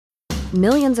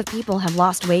Millions of people have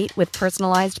lost weight with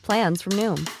personalized plans from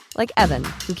Noom. Like Evan,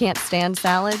 who can't stand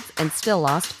salads and still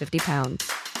lost 50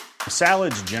 pounds.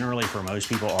 Salads generally for most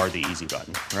people are the easy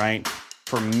button, right?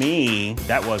 For me,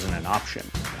 that wasn't an option.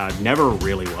 I never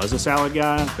really was a salad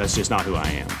guy. That's just not who I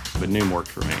am. But Noom worked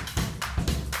for me.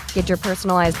 Get your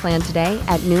personalized plan today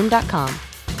at Noom.com.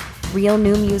 Real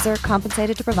Noom user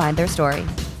compensated to provide their story.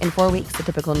 In 4 weeks, the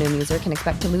typical Noom user can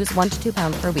expect to lose 1 to 2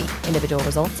 pounds per week. Individual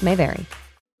results may vary.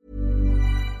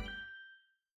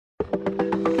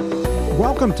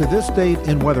 Welcome to This Date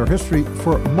in Weather History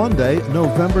for Monday,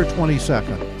 November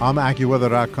 22nd. I'm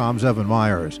AccuWeather.com's Evan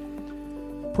Myers.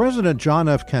 President John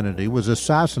F. Kennedy was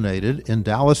assassinated in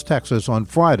Dallas, Texas on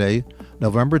Friday,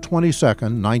 November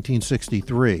 22nd,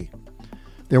 1963.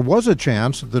 There was a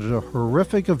chance that the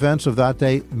horrific events of that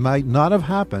day might not have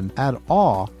happened at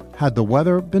all had the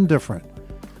weather been different.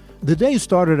 The day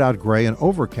started out gray and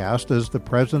overcast as the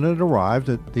president arrived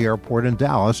at the airport in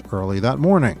Dallas early that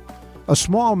morning. A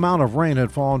small amount of rain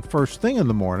had fallen first thing in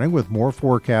the morning, with more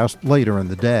forecast later in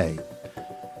the day.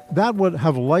 That would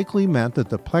have likely meant that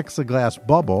the plexiglass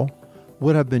bubble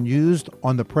would have been used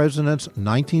on the president's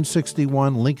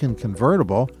 1961 Lincoln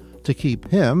convertible to keep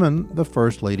him and the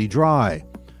First Lady dry.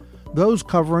 Those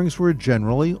coverings were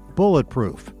generally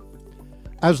bulletproof.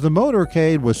 As the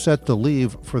motorcade was set to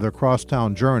leave for the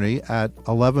crosstown journey at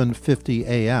 11:50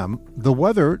 a.m., the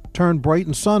weather turned bright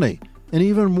and sunny, and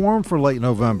even warm for late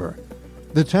November.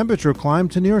 The temperature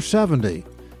climbed to near 70.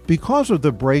 Because of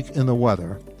the break in the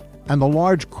weather and the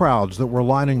large crowds that were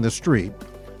lining the street,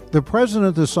 the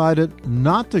president decided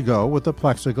not to go with the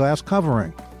plexiglass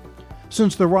covering.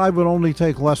 Since the ride would only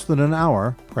take less than an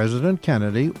hour, President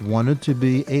Kennedy wanted to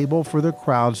be able for the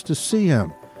crowds to see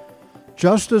him.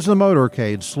 Just as the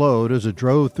motorcade slowed as it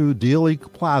drove through Dealey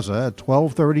Plaza at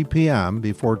 12:30 p.m.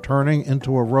 before turning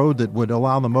into a road that would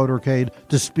allow the motorcade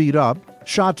to speed up,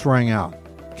 shots rang out,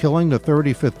 killing the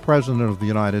 35th President of the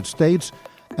United States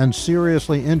and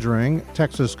seriously injuring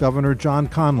Texas Governor John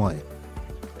Conley.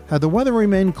 Had the weather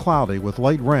remained cloudy with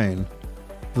light rain,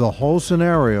 the whole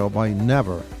scenario might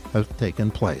never have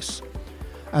taken place.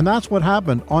 And that's what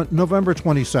happened on November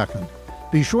 22nd.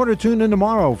 Be sure to tune in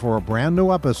tomorrow for a brand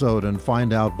new episode and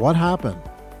find out what happened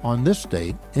on this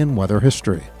date in weather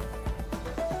history.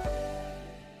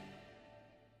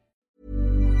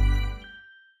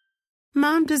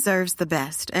 Mom deserves the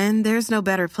best, and there's no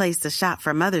better place to shop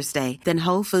for Mother's Day than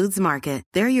Whole Foods Market.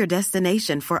 They're your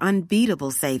destination for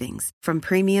unbeatable savings, from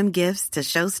premium gifts to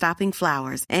show-stopping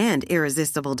flowers and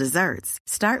irresistible desserts.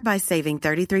 Start by saving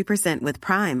 33% with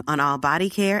Prime on all body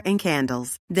care and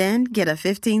candles. Then get a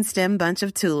 15-stem bunch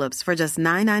of tulips for just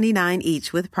 $9.99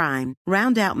 each with Prime.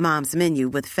 Round out Mom's menu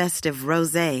with festive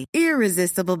rosé,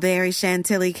 irresistible berry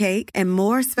chantilly cake, and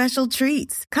more special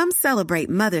treats. Come celebrate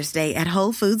Mother's Day at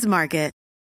Whole Foods Market.